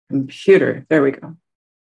computer. There we go.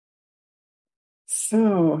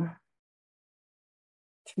 So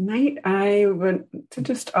tonight I would to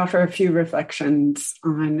just offer a few reflections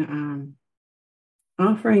on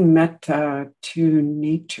offering metta to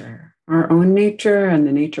nature, our own nature and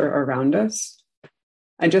the nature around us.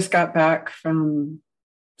 I just got back from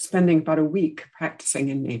spending about a week practicing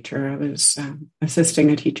in nature. I was assisting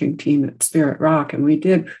a teaching team at Spirit Rock, and we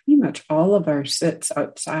did pretty much all of our sits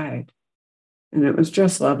outside, and it was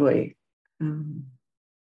just lovely.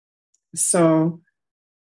 So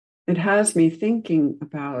it has me thinking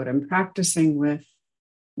about and practicing with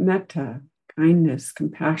metta, kindness,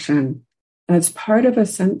 compassion, as part of a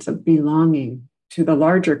sense of belonging to the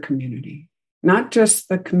larger community, not just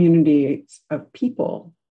the communities of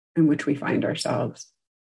people in which we find ourselves,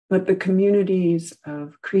 but the communities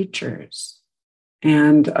of creatures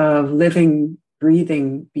and of living,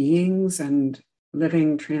 breathing beings and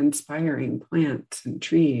living, transpiring plants and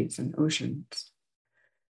trees and oceans.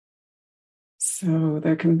 So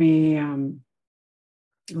there can be a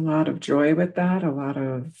lot of joy with that, a lot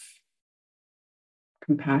of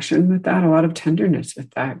compassion with that, a lot of tenderness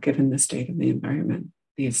with that, given the state of the environment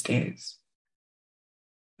these days.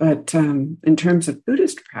 But in terms of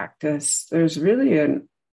Buddhist practice, there's really a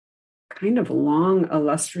kind of long,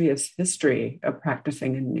 illustrious history of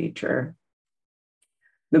practicing in nature.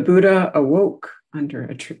 The Buddha awoke under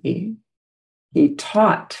a tree. He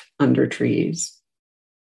taught under trees.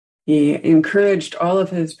 He encouraged all of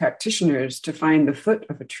his practitioners to find the foot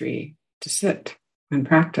of a tree to sit and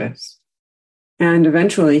practice. And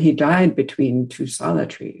eventually he died between two sala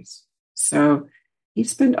trees. So he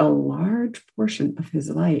spent a large portion of his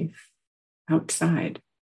life outside,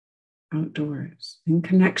 outdoors, in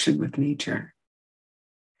connection with nature.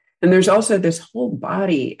 And there's also this whole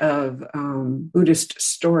body of Buddhist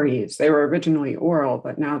stories. They were originally oral,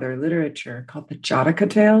 but now they're literature, called the Jataka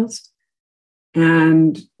tales.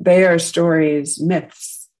 And they are stories,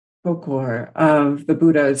 myths, folklore of the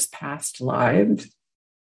Buddha's past lives.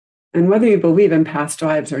 And whether you believe in past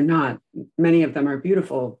lives or not, many of them are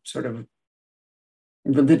beautiful sort of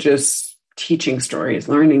religious teaching stories,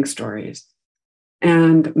 learning stories.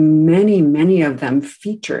 And many, many of them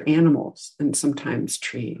feature animals and sometimes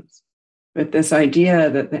trees. But this idea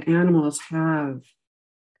that the animals have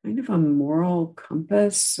kind of a moral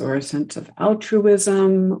compass or a sense of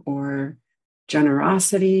altruism or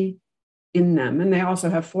generosity in them. And they also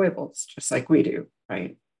have foibles, just like we do,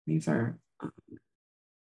 right? These are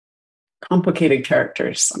complicated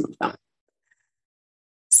characters, some of them.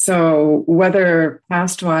 So whether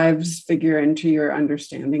past lives figure into your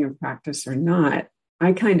understanding of practice or not,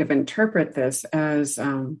 I kind of interpret this as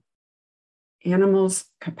animals'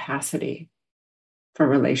 capacity for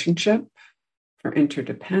relationship, for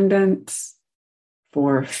interdependence,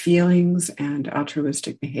 for feelings and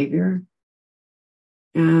altruistic behavior.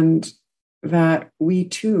 And that we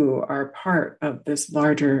too are part of this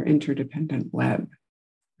larger interdependent web,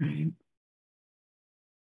 right?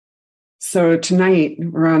 So tonight,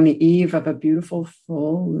 we're on the eve of a beautiful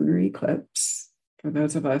full lunar eclipse. For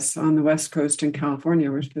those of us on the West Coast in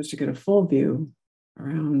California, we're supposed to get a full view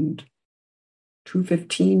around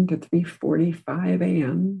 2:15 to 3:45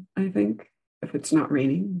 a.m., I think, if it's not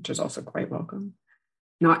raining, which is also quite welcome.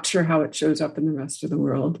 Not sure how it shows up in the rest of the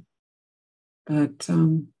world, but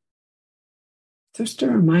just a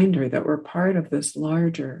reminder that we're part of this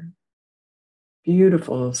larger,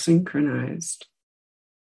 beautiful, synchronized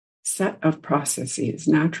set of processes,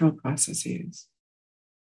 natural processes.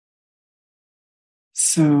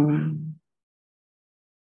 So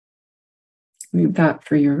leave that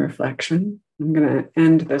for your reflection. I'm going to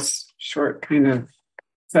end this short kind of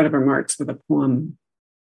set of remarks with a poem.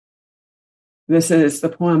 This is the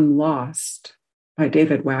poem Lost by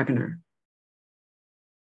David Wagner.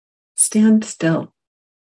 Stand still.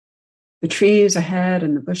 The trees ahead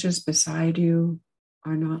and the bushes beside you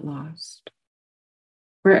are not lost.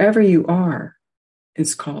 Wherever you are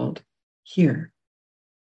is called here.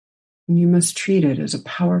 And you must treat it as a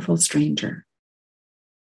powerful stranger.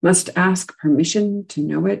 Must ask permission to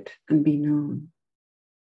know it and be known.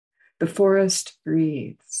 The forest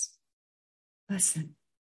breathes. Listen.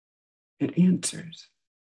 It answers.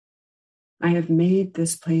 I have made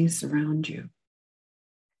this place around you.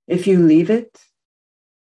 If you leave it,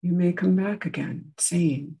 you may come back again,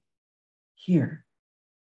 saying, here.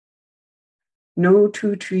 No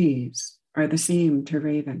two trees are the same to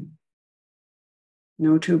raven.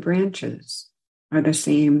 No two branches are the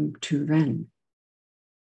same to wren.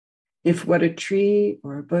 If what a tree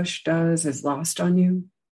or a bush does is lost on you,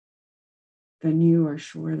 then you are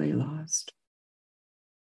surely lost.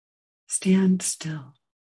 Stand still.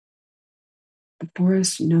 The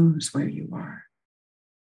forest knows where you are.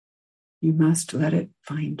 You must let it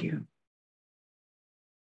find you.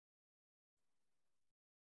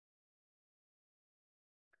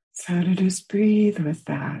 So to just breathe with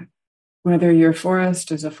that. Whether your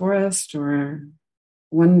forest is a forest or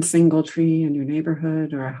one single tree in your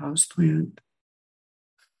neighborhood or a house plant,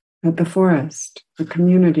 but the forest, the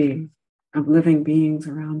community of living beings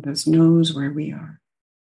around us knows where we are.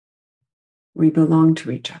 We belong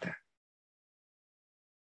to each other.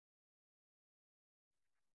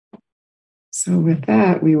 So with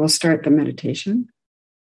that, we will start the meditation.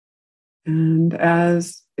 And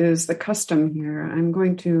as is the custom here, I'm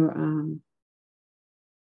going to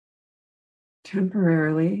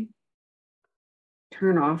temporarily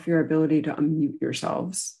turn off your ability to unmute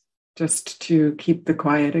yourselves, just to keep the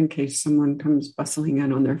quiet in case someone comes bustling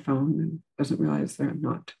in on their phone and doesn't realize they're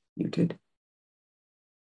not muted.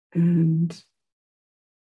 And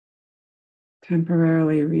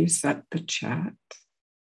temporarily reset the chat.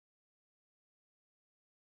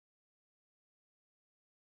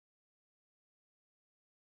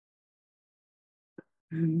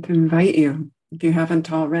 And invite you, if you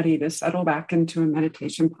haven't already, to settle back into a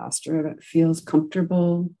meditation posture that feels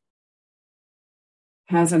comfortable,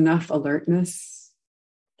 has enough alertness,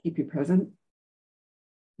 keep you present.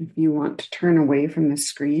 If you want to turn away from the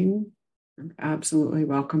screen, you're absolutely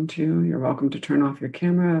welcome to. You're welcome to turn off your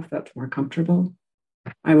camera if that's more comfortable.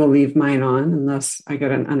 I will leave mine on unless I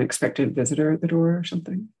get an unexpected visitor at the door or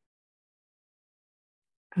something.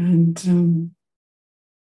 And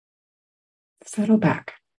settle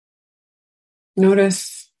back.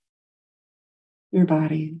 Notice your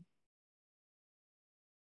body.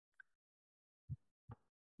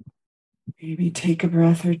 Maybe take a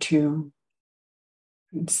breath or two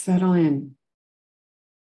and settle in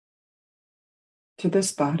to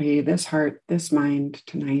this body, this heart, this mind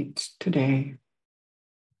tonight, today,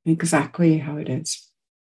 exactly how it is.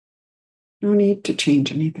 No need to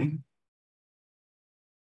change anything.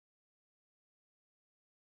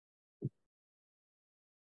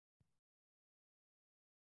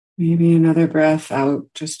 Maybe another breath out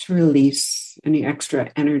just to release any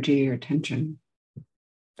extra energy or tension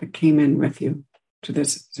that came in with you to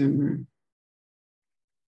this Zoom room.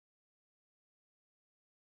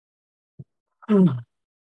 Oh.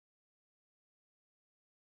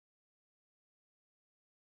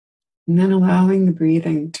 And then allowing the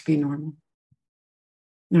breathing to be normal,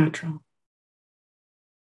 natural.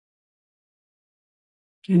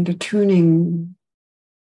 And attuning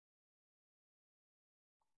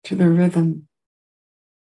to the rhythm,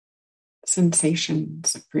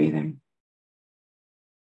 sensations of breathing,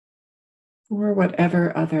 or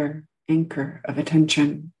whatever other anchor of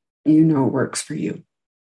attention you know works for you.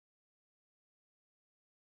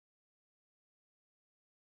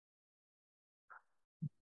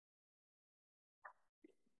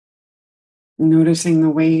 Noticing the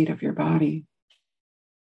weight of your body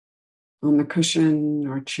on the cushion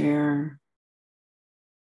or chair,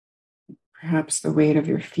 perhaps the weight of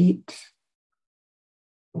your feet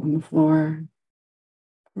on the floor,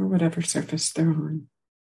 or whatever surface they're on.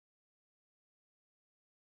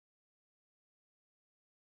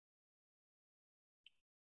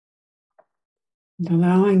 And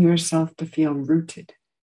allowing yourself to feel rooted,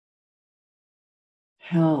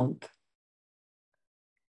 held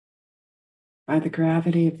by the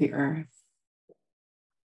gravity of the earth.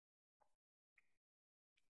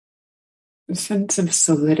 A sense of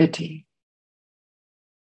solidity.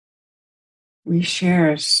 We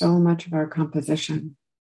share so much of our composition,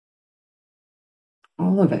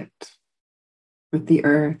 all of it, with the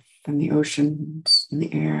earth and the oceans and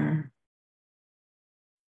the air.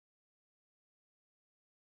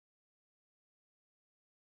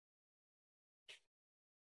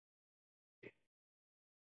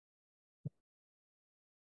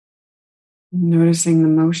 Noticing the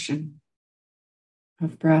motion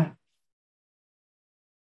of breath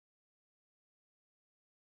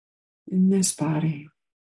in this body,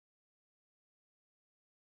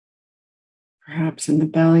 perhaps in the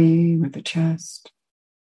belly or the chest,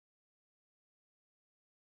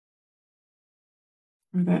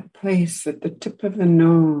 or that place at the tip of the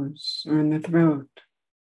nose or in the throat,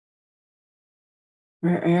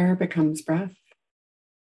 where air becomes breath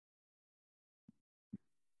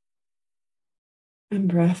and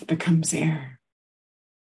breath becomes air.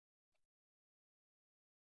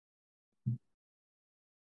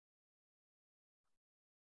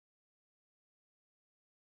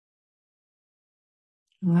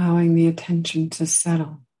 Allowing the attention to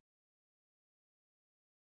settle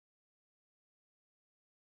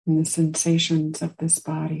in the sensations of this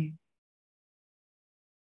body.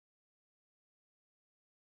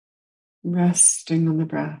 resting on the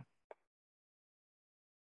breath,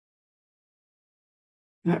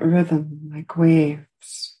 that rhythm like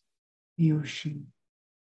waves, the ocean.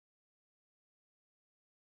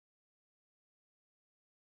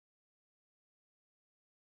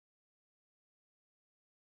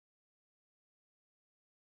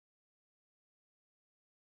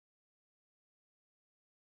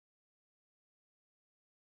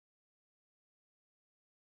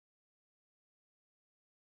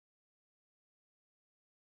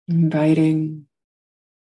 Inviting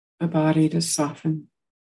the body to soften,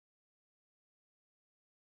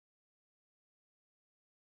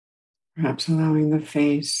 perhaps allowing the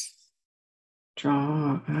face,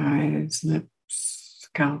 jaw, eyes, lips,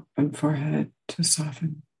 scalp, and forehead to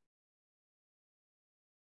soften.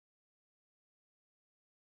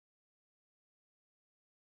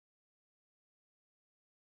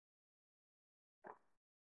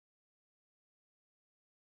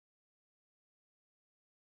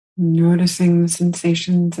 Noticing the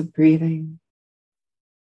sensations of breathing,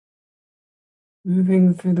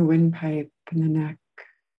 moving through the windpipe and the neck,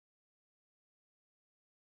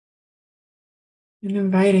 and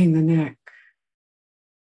inviting the neck,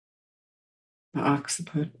 the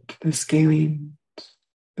occiput, the scalene,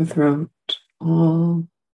 the throat, all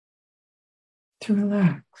to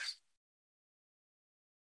relax.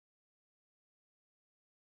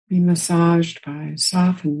 Be massaged by,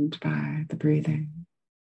 softened by the breathing.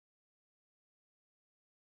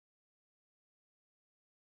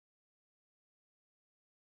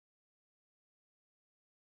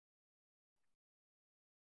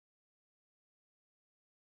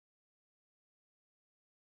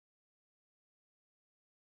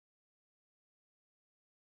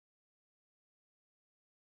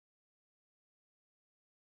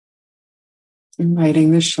 Inviting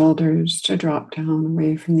the shoulders to drop down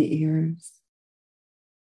away from the ears.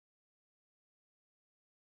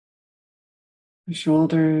 The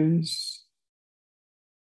shoulders,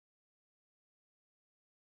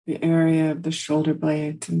 the area of the shoulder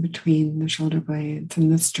blades and between the shoulder blades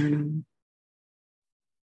and the sternum.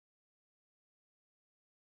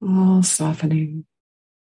 All softening.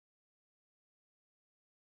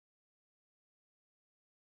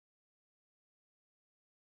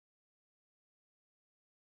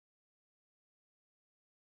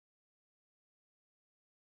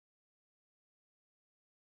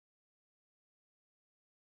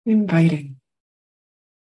 Inviting.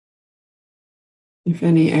 If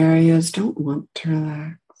any areas don't want to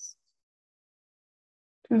relax,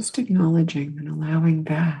 just acknowledging and allowing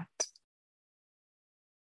that.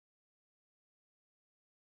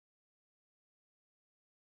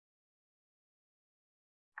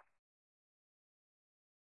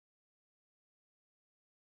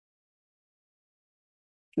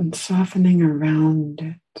 And softening around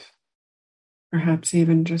it, perhaps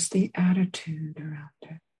even just the attitude around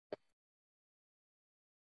it.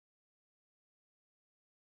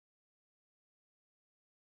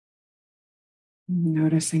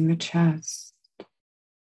 Noticing the chest,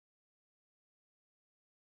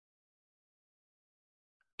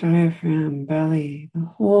 diaphragm, belly, the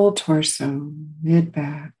whole torso,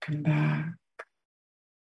 mid-back and back.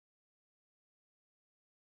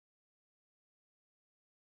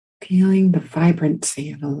 Feeling the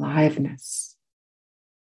vibrancy of aliveness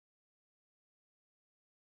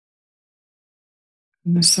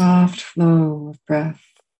and the soft flow of breath,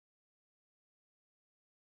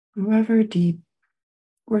 however deep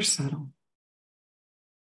or subtle,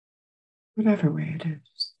 whatever way it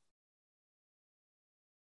is.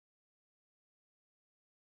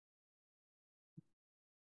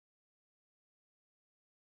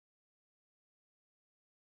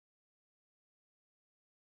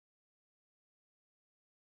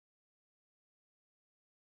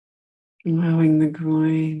 Allowing the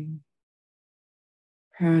groin,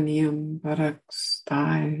 perineum, buttocks,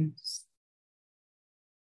 thighs,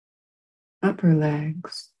 upper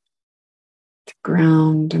legs to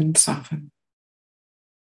ground and soften.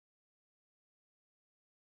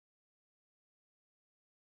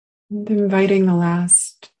 And inviting the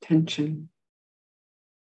last tension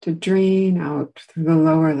to drain out through the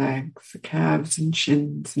lower legs, the calves and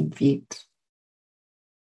shins and feet.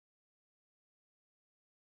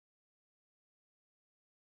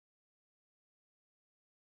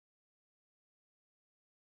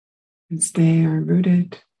 As they are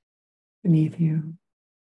rooted beneath you.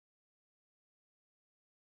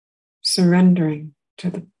 Surrendering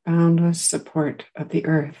to the boundless support of the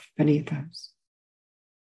earth beneath us.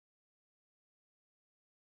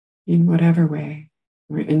 In whatever way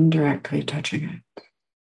we're indirectly touching it.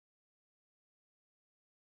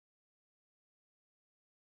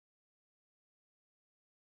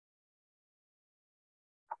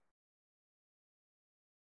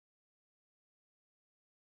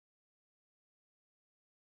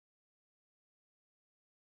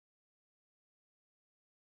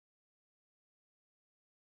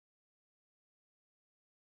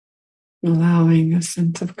 allowing a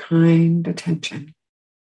sense of kind attention,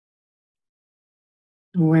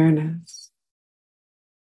 awareness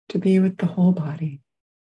to be with the whole body,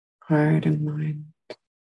 heart and mind.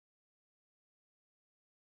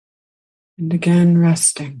 And again,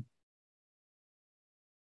 resting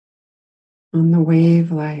on the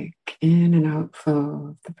wave-like in and out flow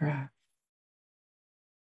of the breath.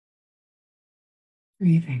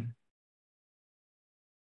 Breathing.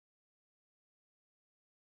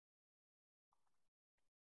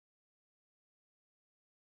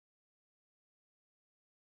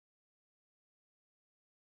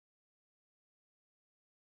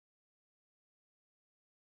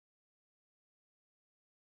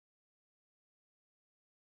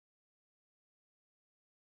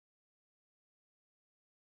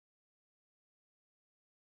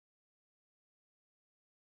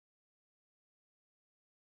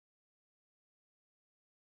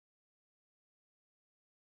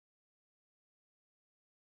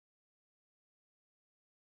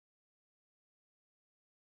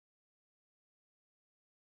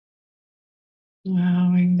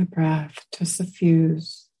 Allowing the breath to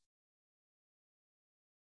suffuse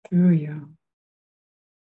through you,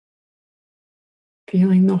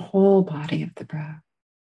 feeling the whole body of the breath,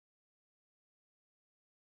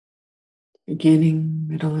 beginning,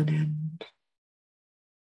 middle, and end.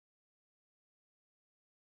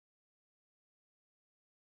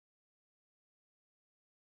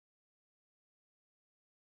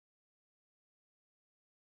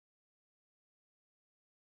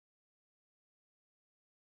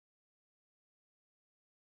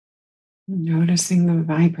 Noticing the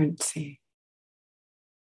vibrancy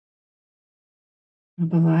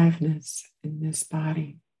of aliveness in this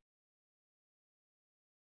body.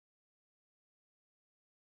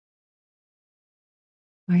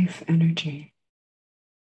 Life energy.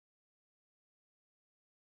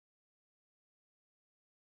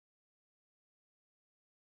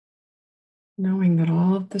 Knowing that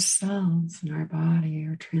all of the cells in our body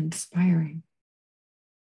are transpiring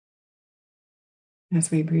as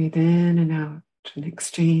we breathe in and out an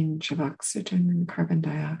exchange of oxygen and carbon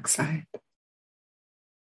dioxide,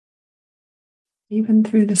 even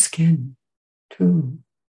through the skin, too.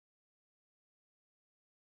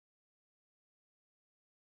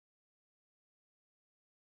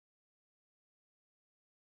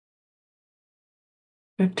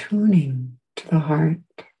 Attuning to the heart,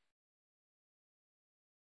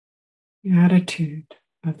 the attitude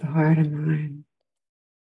of the heart and mind.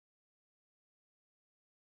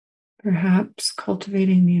 Perhaps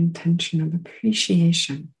cultivating the intention of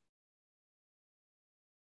appreciation,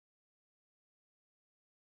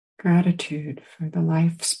 gratitude for the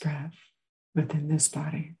life's breath within this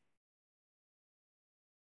body.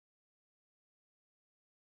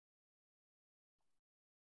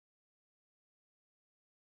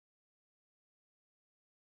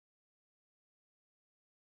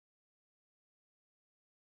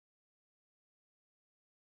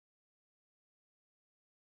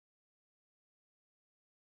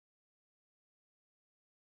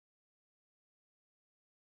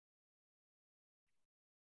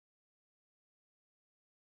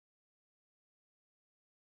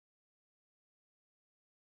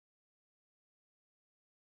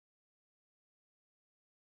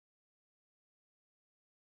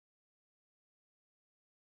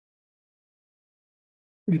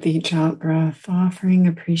 With each out breath, offering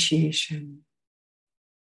appreciation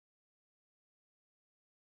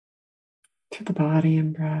to the body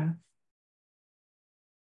and breath.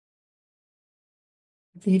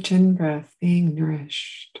 With each in breath, being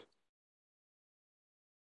nourished.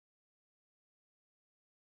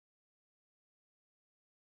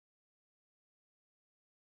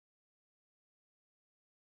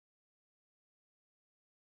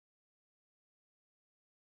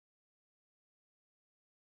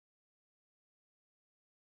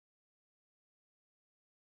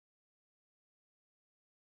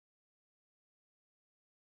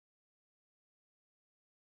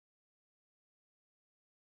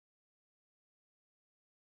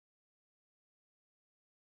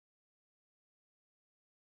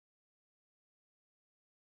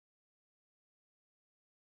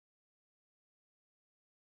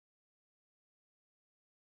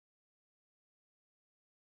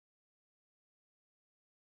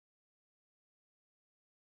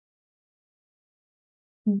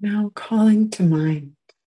 Now calling to mind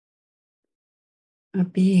a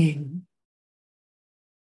being,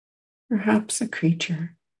 perhaps a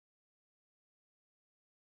creature,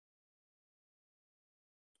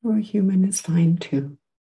 or a human is fine too.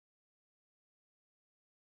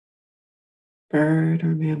 Bird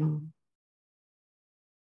or mammal,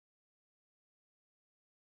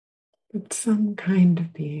 but some kind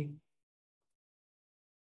of being.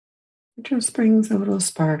 It just brings a little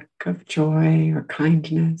spark of joy or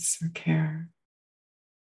kindness or care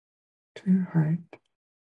to your heart.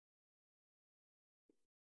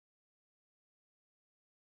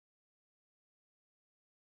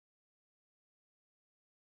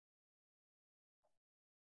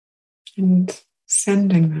 And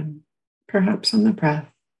sending them, perhaps on the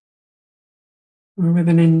breath, or with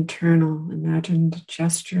an internal imagined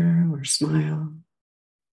gesture or smile.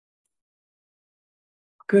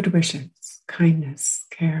 Good wishes, kindness,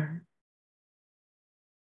 care.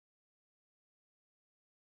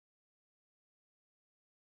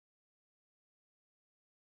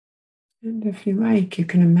 And if you like, you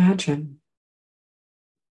can imagine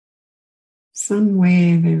some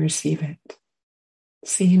way they receive it,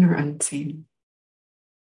 seen or unseen.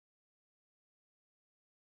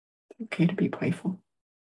 It's okay to be playful.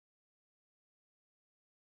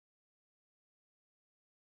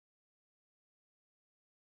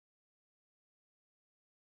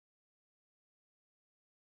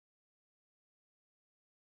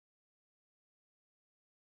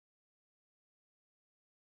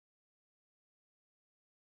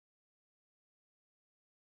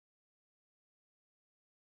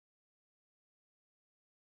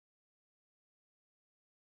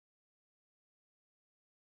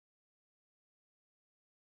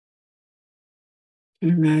 And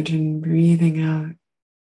imagine breathing out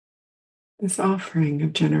this offering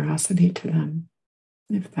of generosity to them,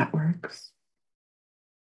 if that works.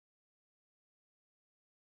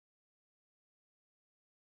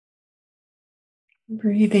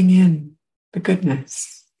 Breathing in the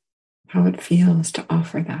goodness, how it feels to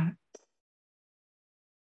offer that.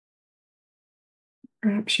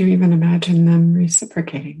 Perhaps you even imagine them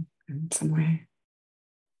reciprocating in some way.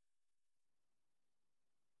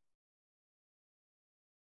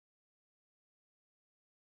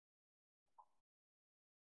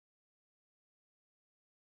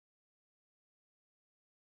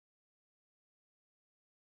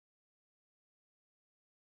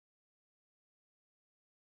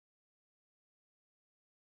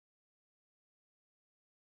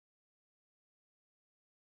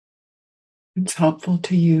 It's helpful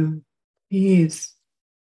to you. Please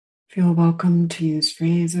feel welcome to use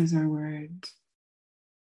phrases or words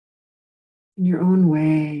in your own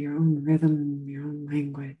way, your own rhythm, your own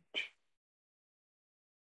language.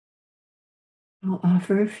 I'll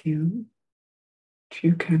offer a few which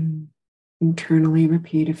you can internally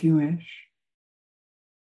repeat if you wish.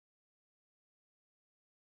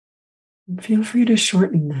 And feel free to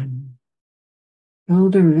shorten them.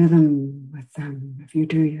 Build a rhythm with them if you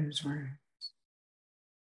do use words.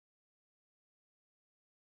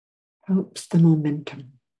 Helps the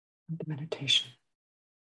momentum of the meditation.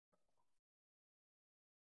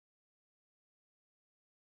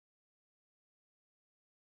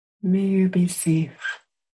 May you be safe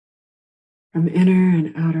from inner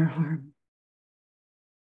and outer harm.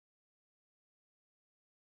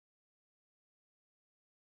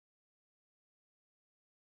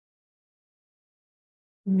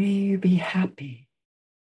 May you be happy.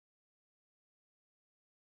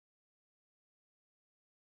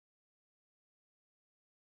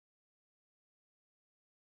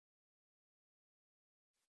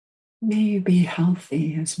 May you be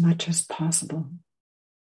healthy as much as possible.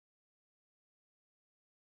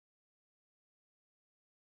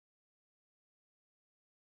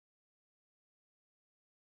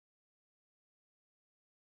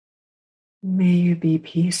 May you be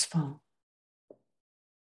peaceful.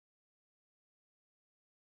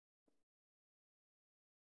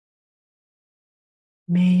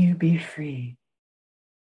 May you be free.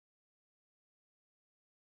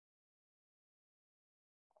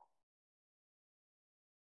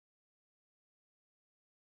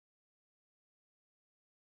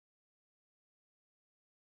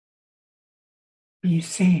 Be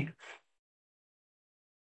safe.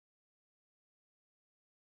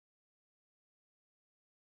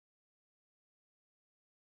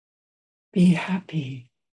 Be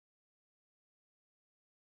happy.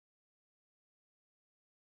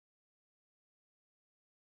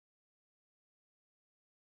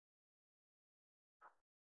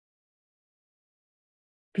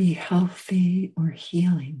 Be healthy or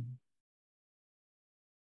healing.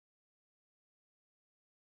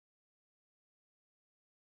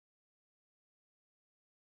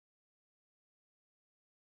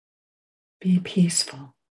 Be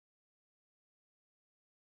peaceful.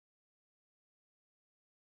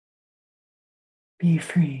 Be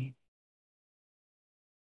free.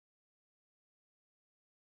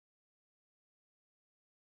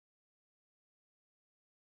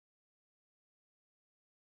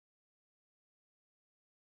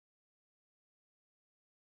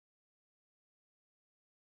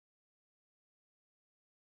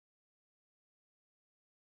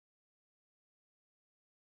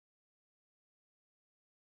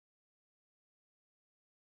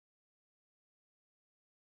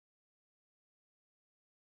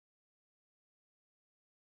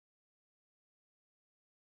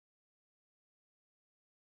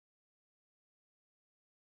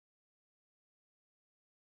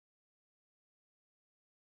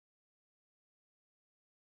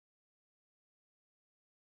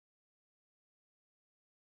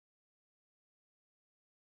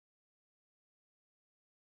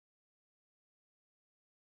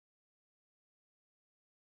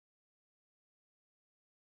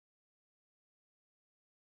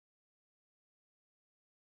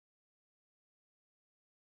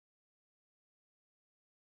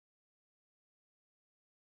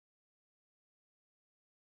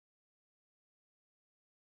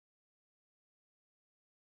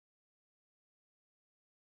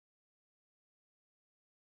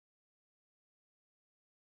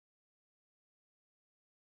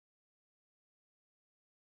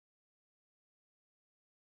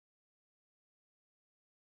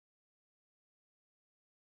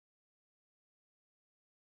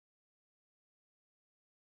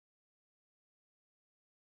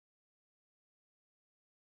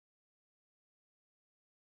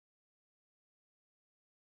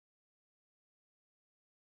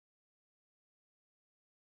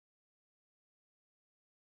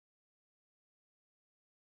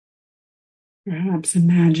 Perhaps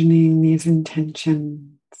imagining these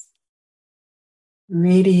intentions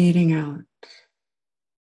radiating out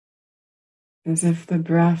as if the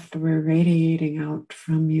breath were radiating out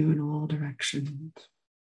from you in all directions,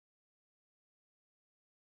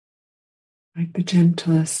 like the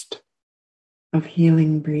gentlest of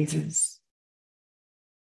healing breezes,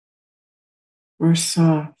 or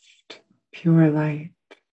soft, pure light.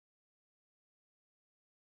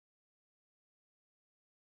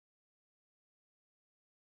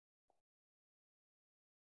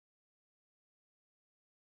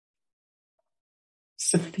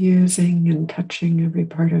 Suffusing and touching every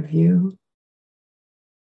part of you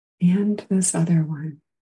and this other one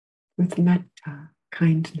with metta,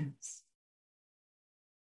 kindness,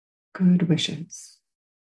 good wishes.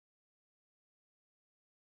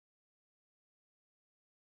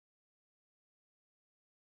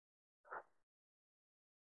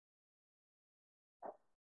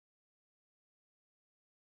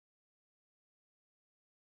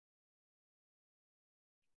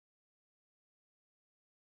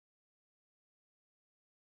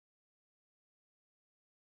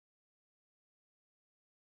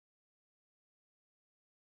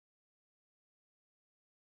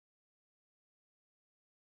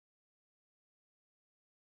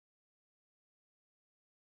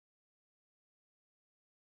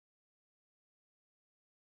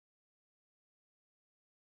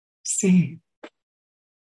 Safe,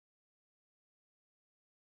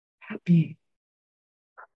 happy,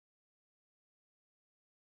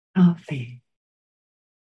 healthy,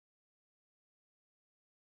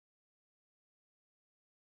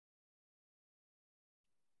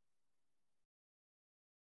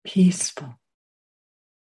 peaceful,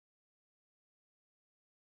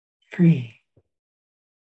 free.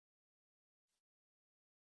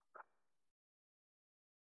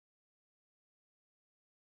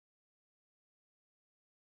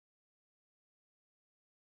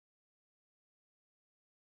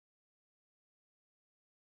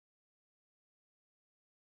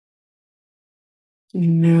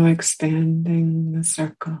 And now expanding the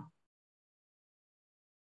circle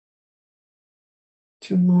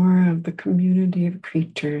to more of the community of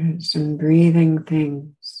creatures and breathing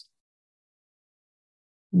things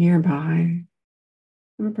nearby,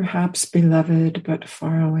 or perhaps beloved but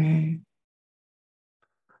far away,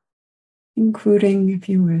 including, if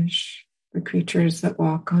you wish, the creatures that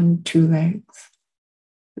walk on two legs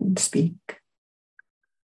and speak.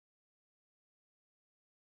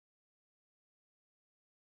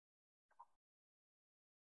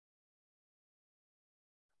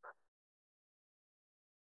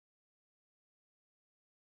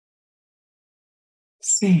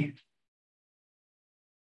 Safe,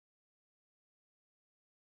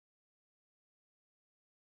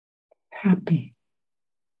 happy,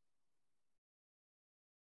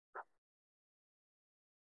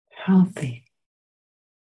 healthy,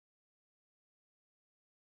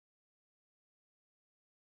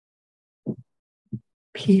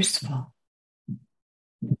 peaceful,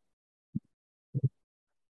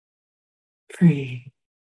 free.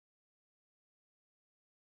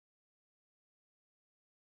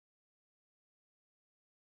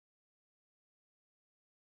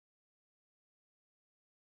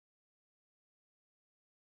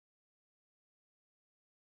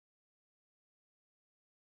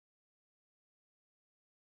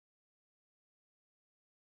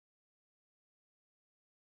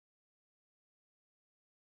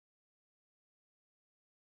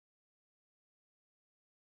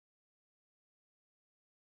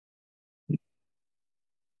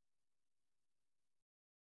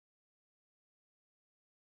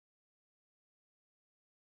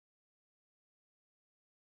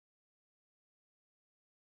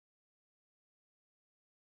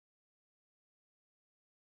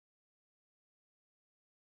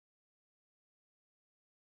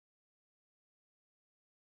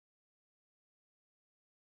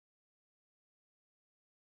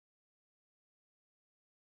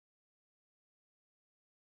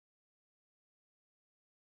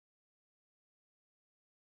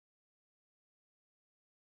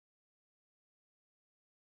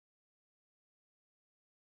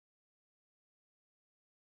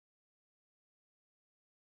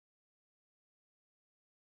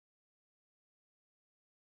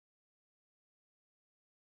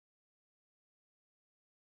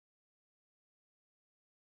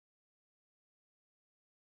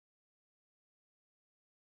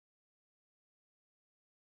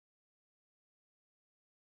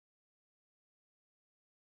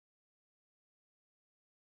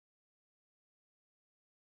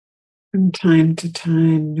 From time to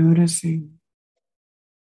time, noticing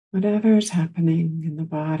whatever's happening in the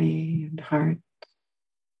body and heart,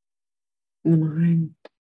 in the mind,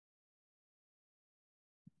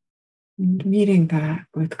 and meeting that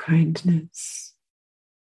with kindness,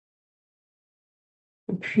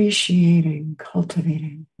 appreciating,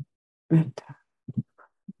 cultivating metta,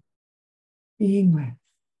 being with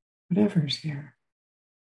whatever's here.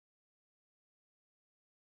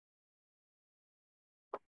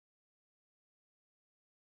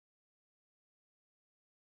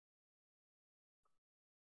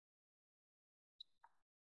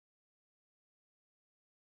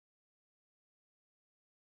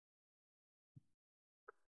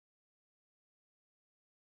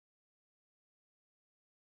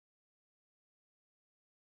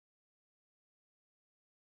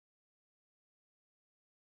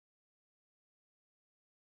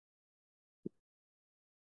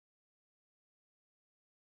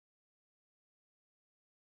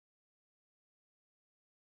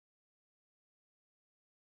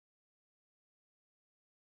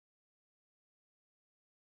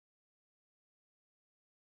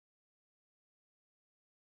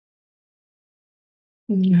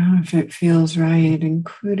 Now, if it feels right,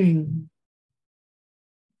 including,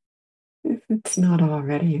 if it's not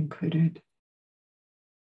already included,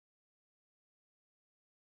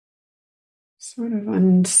 sort of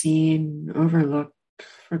unseen, overlooked,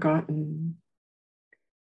 forgotten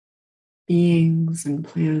beings and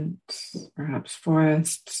plants, perhaps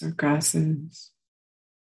forests or grasses,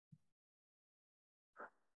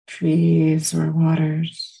 trees or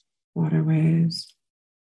waters, waterways,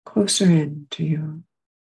 closer in to you.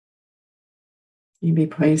 Maybe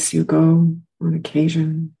place you go on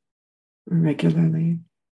occasion or regularly.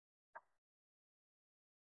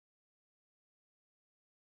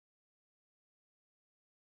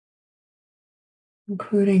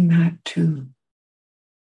 Including that too.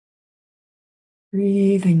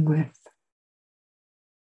 Breathing with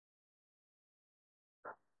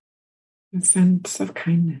a sense of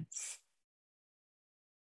kindness.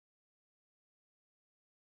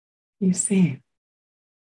 You safe,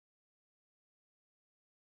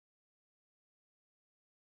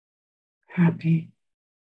 happy,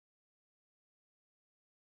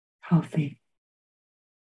 healthy,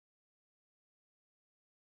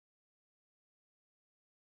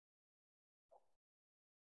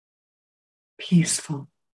 peaceful,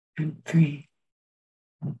 and free.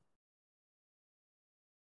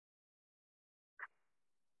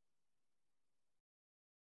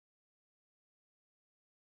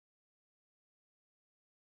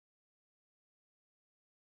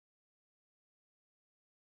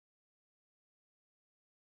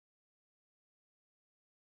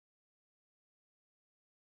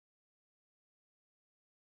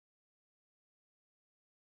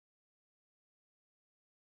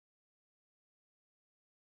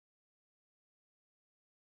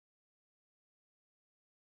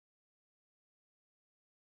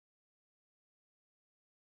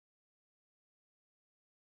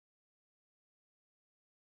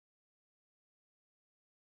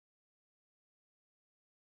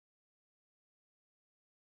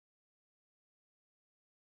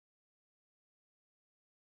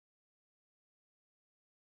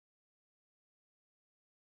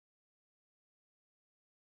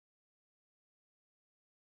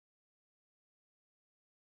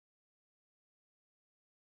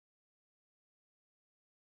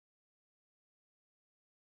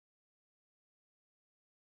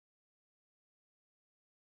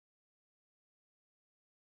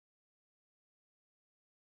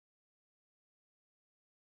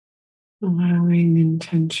 Allowing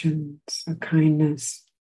intentions of kindness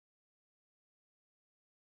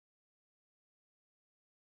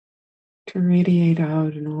to radiate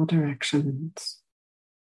out in all directions,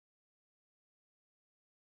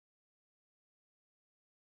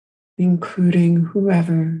 including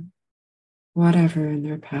whoever, whatever in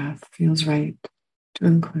their path feels right to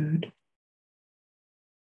include,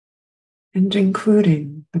 and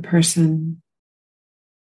including the person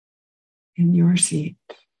in your seat,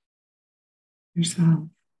 yourself.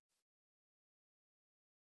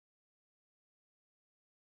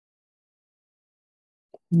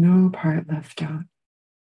 No part left out.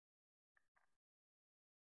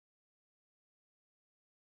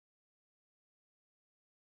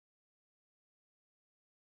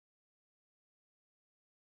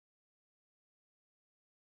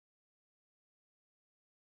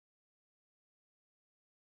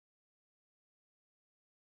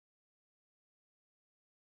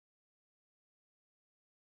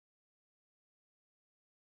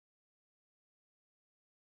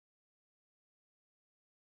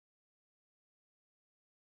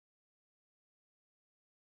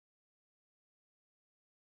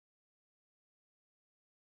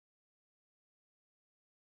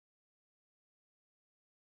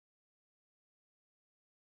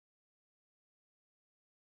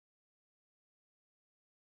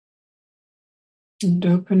 And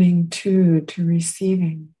opening to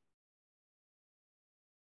receiving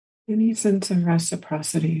any sense of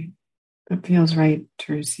reciprocity that feels right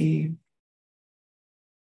to receive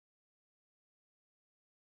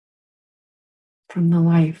from the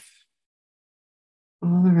life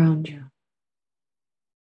all around you.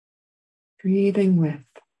 Breathing with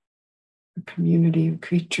a community of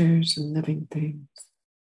creatures and living things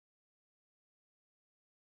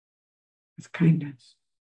with kindness.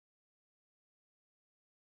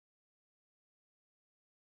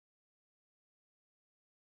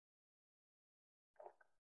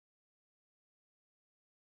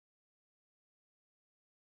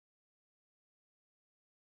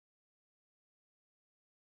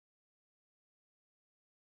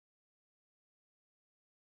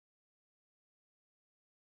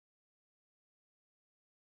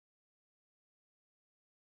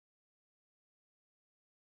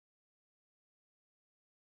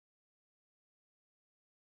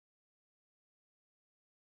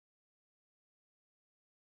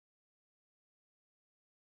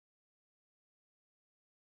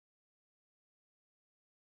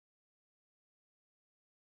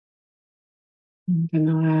 And in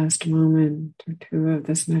the last moment or two of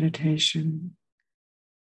this meditation,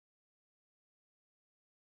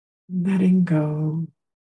 letting go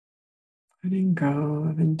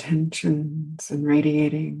of intentions and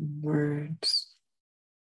radiating words,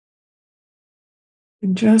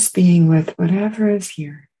 and just being with whatever is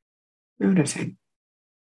here, noticing,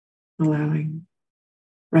 allowing,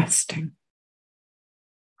 resting.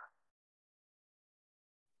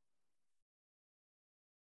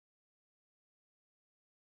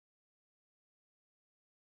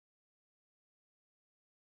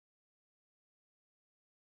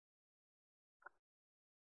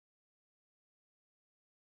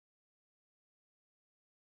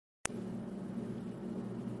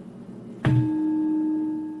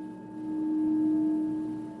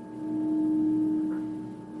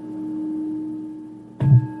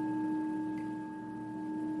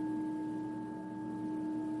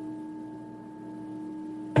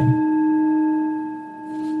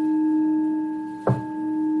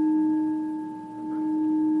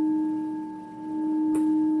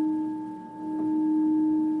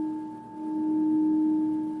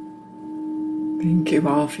 Thank you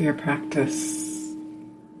all for your practice.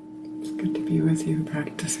 It's good to be with you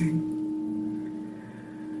practicing.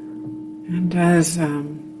 And as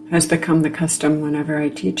has become the custom whenever I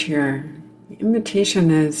teach here, the invitation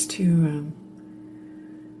is to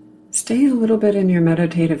stay a little bit in your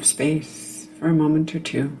meditative space for a moment or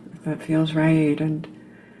two, if that feels right, and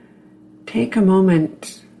take a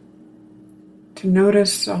moment to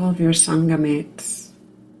notice all of your Sangha mates,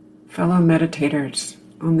 fellow meditators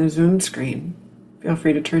on the Zoom screen. Feel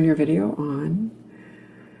free to turn your video on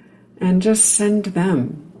and just send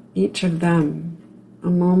them, each of them, a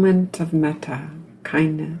moment of metta,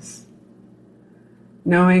 kindness,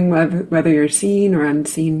 knowing whether you're seen or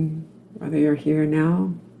unseen, whether you're here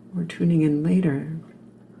now or tuning in later,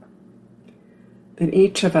 that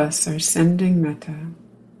each of us are sending metta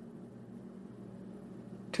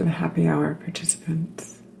to the happy hour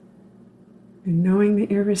participants, and knowing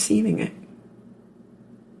that you're receiving it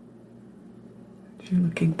as you're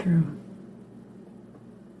looking through.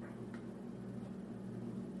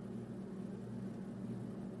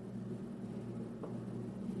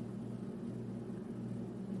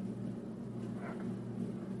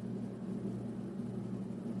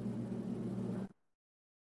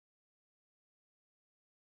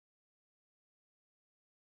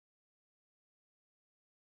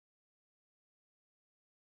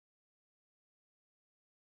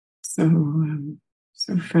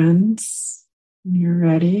 So friends, when you're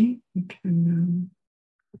ready, you can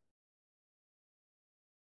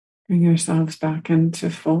bring yourselves back into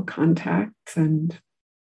full contact. And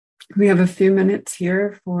we have a few minutes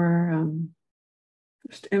here for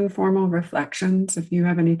just informal reflections. If you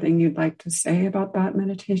have anything you'd like to say about that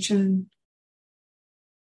meditation,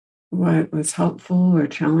 what was helpful or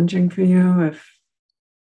challenging for you, if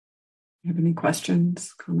you have any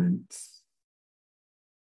questions, comments,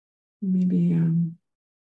 maybe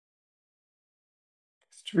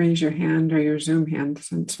just raise your hand or your Zoom hand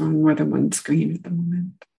since we're on more than one screen at the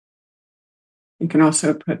moment. You can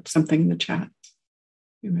also put something in the chat if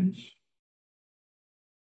you wish.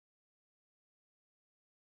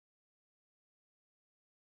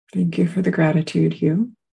 Thank you for the gratitude,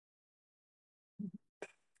 Hugh.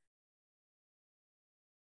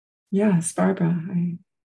 Yes, Barbara.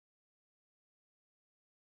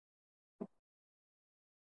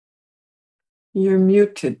 You're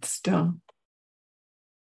muted still.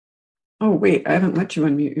 Oh, wait, I haven't let you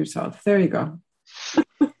unmute yourself. There you go.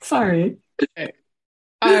 Sorry.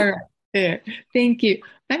 All right, there. Thank you.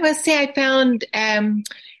 I must say, I found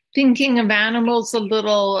thinking of animals a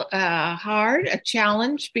little hard, a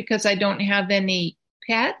challenge, because I don't have any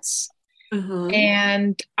pets. Uh-huh.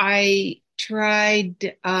 And I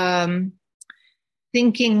tried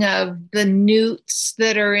thinking of the newts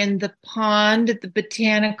that are in the pond at the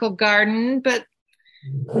botanical garden, but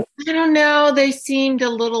I don't know, they seemed a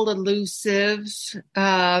little elusive.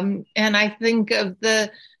 And I think of the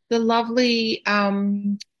lovely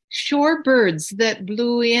shorebirds that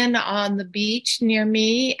blew in on the beach near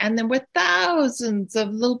me, and there were thousands of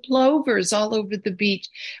little plovers all over the beach,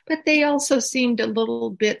 but they also seemed a little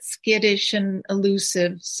bit skittish and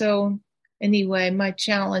elusive. So anyway, my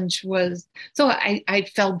challenge was so I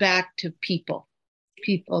fell back to people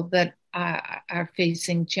that are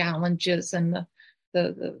facing challenges, and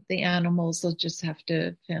the animals will just have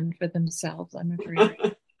to fend for themselves, I'm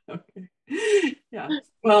afraid. Okay. Yeah.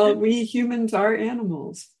 Well, we humans are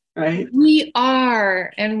animals, right? We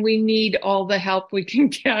are, and we need all the help we can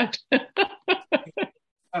get.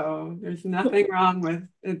 Oh, there's nothing wrong with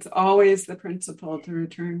it's always the principle to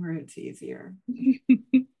return where it's easier.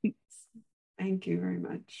 Thank you very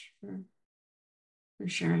much for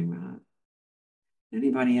sharing that.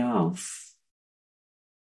 Anybody else?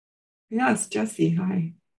 Yes, Jesse,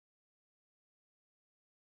 hi.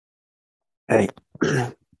 I,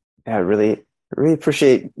 I really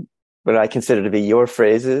appreciate what I consider to be your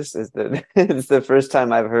phrases. It's the first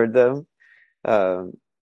time I've heard them. Um,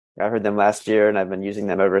 I heard them last year, and I've been using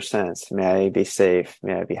them ever since. May I be safe.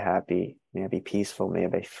 May I be happy. May I be peaceful. May I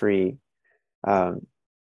be free. Um,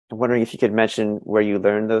 I'm wondering if you could mention where you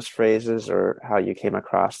learned those phrases or how you came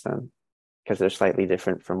across them, because they're slightly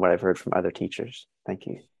different from what I've heard from other teachers. Thank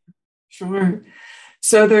you. Sure.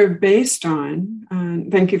 So they're based on.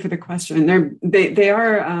 Thank you for the question. They're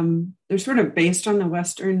sort of based on the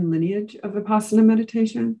Western lineage of Vipassana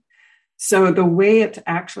meditation. So the way it's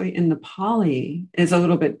actually in the Pali is a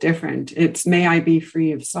little bit different. It's may I be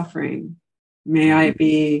free of suffering, may I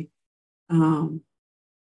be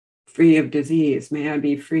free of disease, may I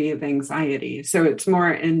be free of anxiety. So it's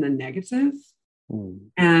more in the negative.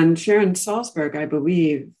 And Sharon Salzberg, I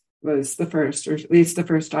believe, was the first, or at least the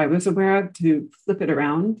first I was aware of, to flip it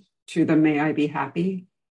around to the may I be happy,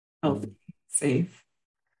 healthy, safe.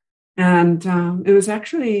 And it was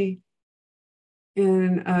actually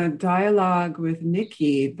in a dialogue with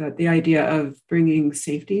Nikki that the idea of bringing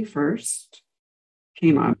safety first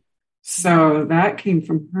came up. So that came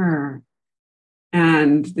from her.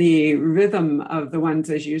 And the rhythm of the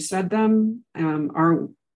ones as you said them are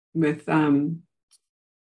with,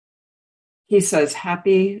 he says,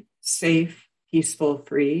 happy, safe, peaceful,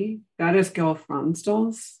 free. That is Gil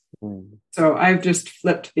Fronsdal's. So I've just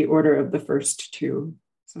flipped the order of the first two.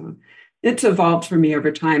 So it's evolved for me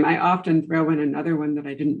over time. I often throw in another one that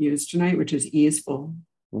I didn't use tonight, which is easeful.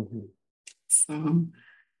 So,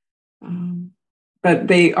 but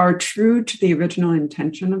they are true to the original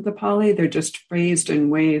intention of the Pali. They're just phrased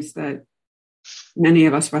in ways that many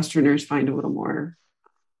of us Westerners find a little more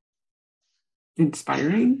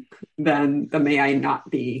inspiring than the may I not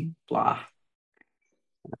be blah.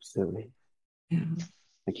 Absolutely. Yeah.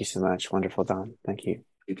 Thank you so much. Wonderful, Don. Thank you.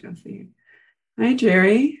 Thank you, Jesse. Hi,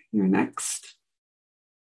 Jerry. You're next.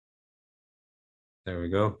 There we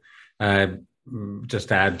go. Just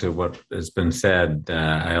to add to what has been said,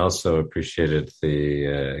 I also appreciated the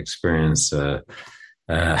experience on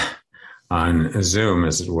Zoom,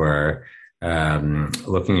 as it were,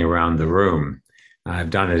 looking around the room.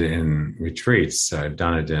 I've done it in retreats. I've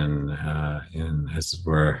done it in as it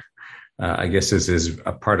were, I guess this is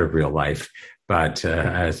a part of real life, but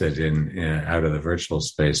as it in out of the virtual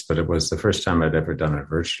space. But it was the first time I'd ever done it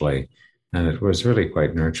virtually, and it was really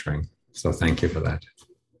quite nurturing. So thank you for that.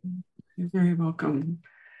 You're very welcome.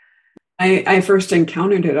 I first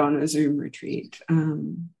encountered it on a Zoom retreat.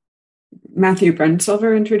 Matthew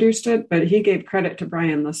Brensilver introduced it, but he gave credit to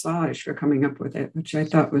Brian Lesage for coming up with it, which I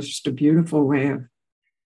thought was just a beautiful way of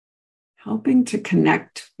helping to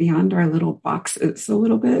connect beyond our little boxes a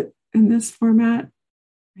little bit in this format.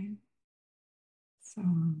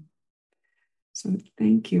 So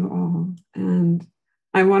thank you all. And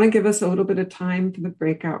I want to give us a little bit of time for the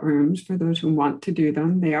breakout rooms for those who want to do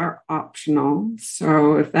them. They are optional.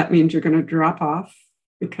 So if that means you're going to drop off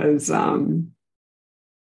because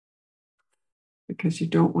you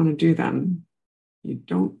don't want to do them, you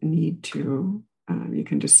don't need to. You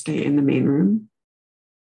can just stay in the main room.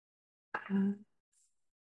 I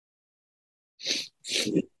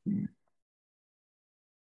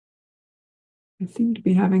seem to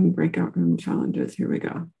be having breakout room challenges. Here we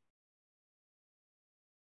go.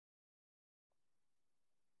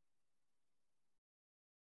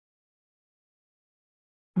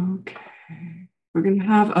 Okay. We're going to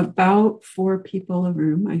have about 4 people in the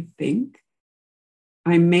room, I think.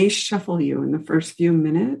 I may shuffle you in the first few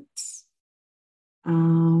minutes. Here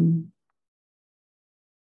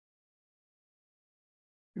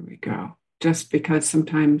we go. Just because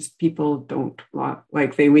sometimes people don't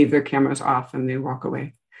like they leave their cameras off and they walk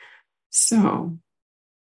away. So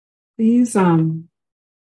please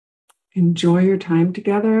enjoy your time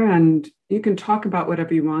together, and you can talk about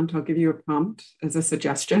whatever you want. I'll give you a prompt as a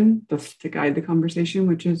suggestion to guide the conversation,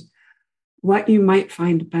 which is what you might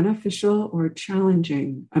find beneficial or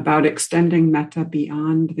challenging about extending metta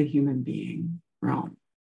beyond the human being realm.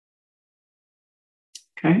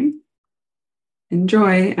 Okay?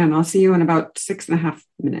 Enjoy, and I'll see you in about 6.5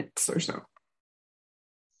 minutes or so.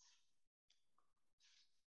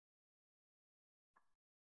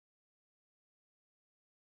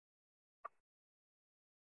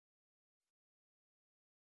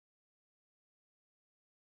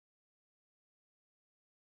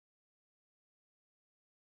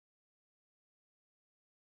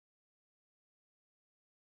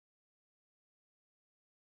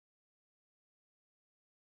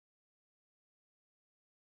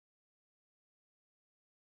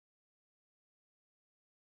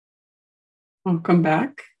 Welcome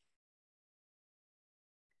back.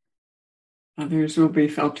 Others will be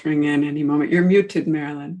filtering in any moment. You're muted,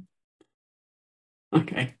 Marilyn.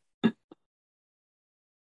 Okay.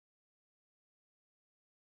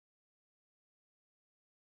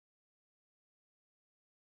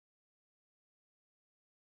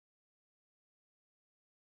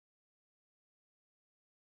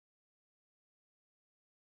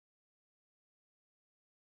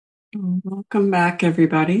 Welcome back,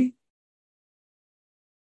 everybody.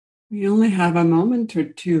 We only have a moment or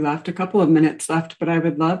two left, a couple of minutes left, but I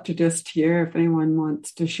would love to just hear if anyone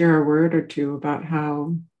wants to share a word or two about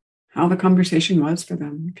how the conversation was for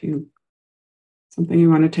them. If you something you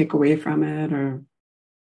want to take away from it, or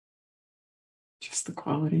just the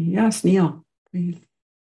quality. Yes, Neil, please.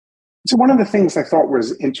 So one of the things I thought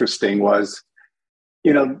was interesting was,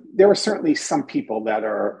 there are certainly some people that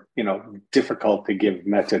are, difficult to give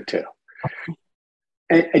metta to.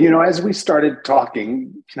 And, as we started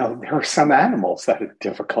talking, there are some animals that are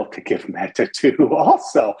difficult to give metta to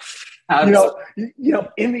also. In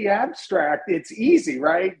the abstract, it's easy,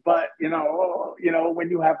 right? But, when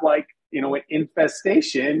you have an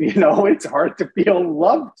infestation, it's hard to feel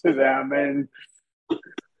love to them. And,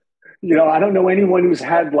 I don't know anyone who's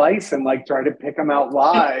had lice and try to pick them out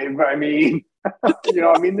live. I mean,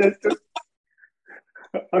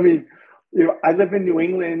 I live in New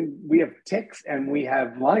England. We have ticks and we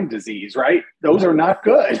have Lyme disease, right? Those are not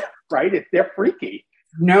good, right? They're freaky.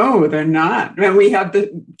 No, they're not. And we have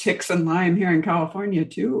the ticks and Lyme here in California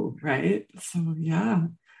too, right? So yeah,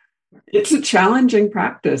 it's a challenging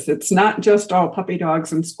practice. It's not just all puppy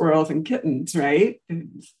dogs and squirrels and kittens, right?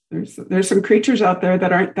 There's some creatures out there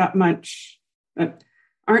that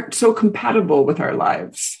aren't so compatible with our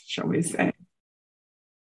lives, shall we say?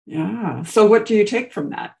 Yeah. So what do you take from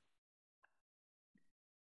that?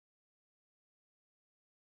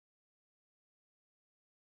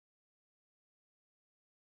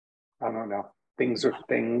 I don't know. Things are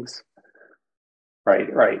things. Right.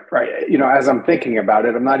 As I'm thinking about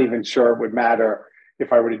it, I'm not even sure it would matter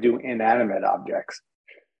if I were to do inanimate objects.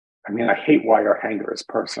 I mean, I hate wire hangers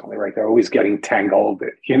personally, right? They're always getting tangled.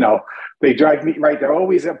 They drive me, right? They're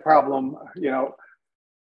always a problem,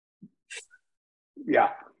 Yeah.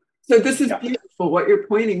 So this is beautiful. What you're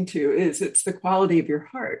pointing to is it's the quality of your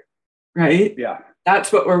heart, right? Yeah.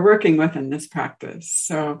 That's what we're working with in this practice.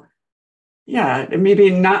 So yeah, it may be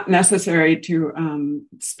not necessary to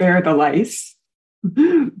spare the lice,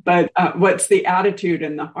 but what's the attitude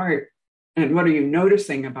in the heart? And what are you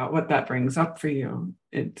noticing about what that brings up for you?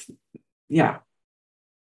 Yeah.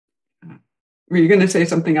 Were you going to say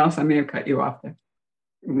something else? I may have cut you off there.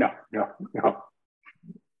 No.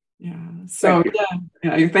 Yeah. So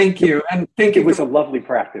thank you. And thank you. It was a lovely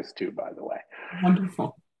practice too, by the way.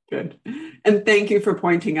 Wonderful. Good. And thank you for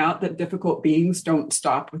pointing out that difficult beings don't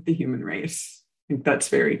stop with the human race. I think that's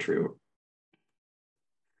very true.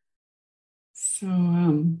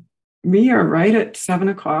 So we are right at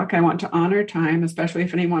 7:00. I want to honor time, especially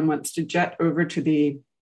if anyone wants to jet over to the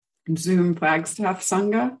Zoom Flagstaff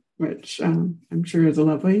Sangha, which I'm sure is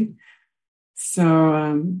lovely.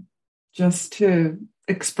 So just to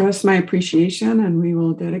express my appreciation, and we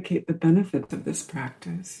will dedicate the benefits of this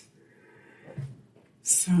practice.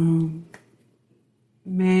 So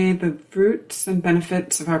may the fruits and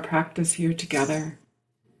benefits of our practice here together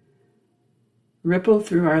ripple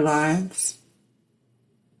through our lives,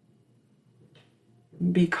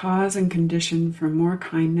 be cause and condition for more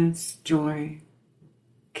kindness, joy,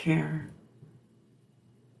 care,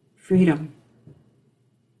 freedom,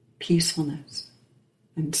 peacefulness,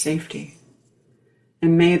 and safety.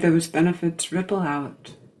 And may those benefits ripple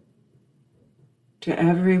out to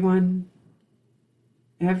everyone,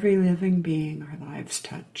 every living being our lives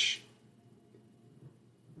touch.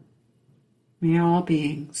 May all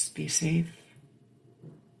beings be safe,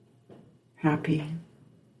 happy,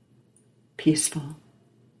 peaceful,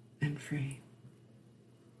 and free.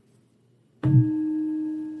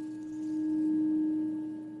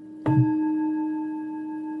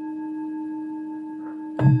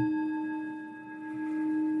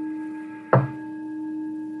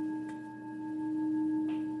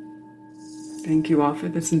 Thank you all for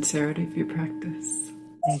the sincerity of your practice.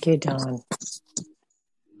 Thank you, Dawn.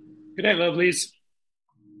 Good night, lovelies.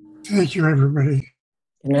 Thank you, everybody.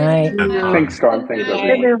 Good night. Thanks, Dawn. Thanks, Good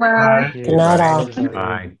everyone. everyone. Good night, all.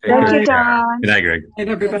 Bye. Thank Take you, care. Dawn. Good night, Greg. And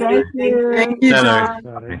everybody. Thank you. Thank you, Bye, John.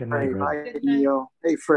 Larry. Hey, bye, night. Neil. Hey, Fred.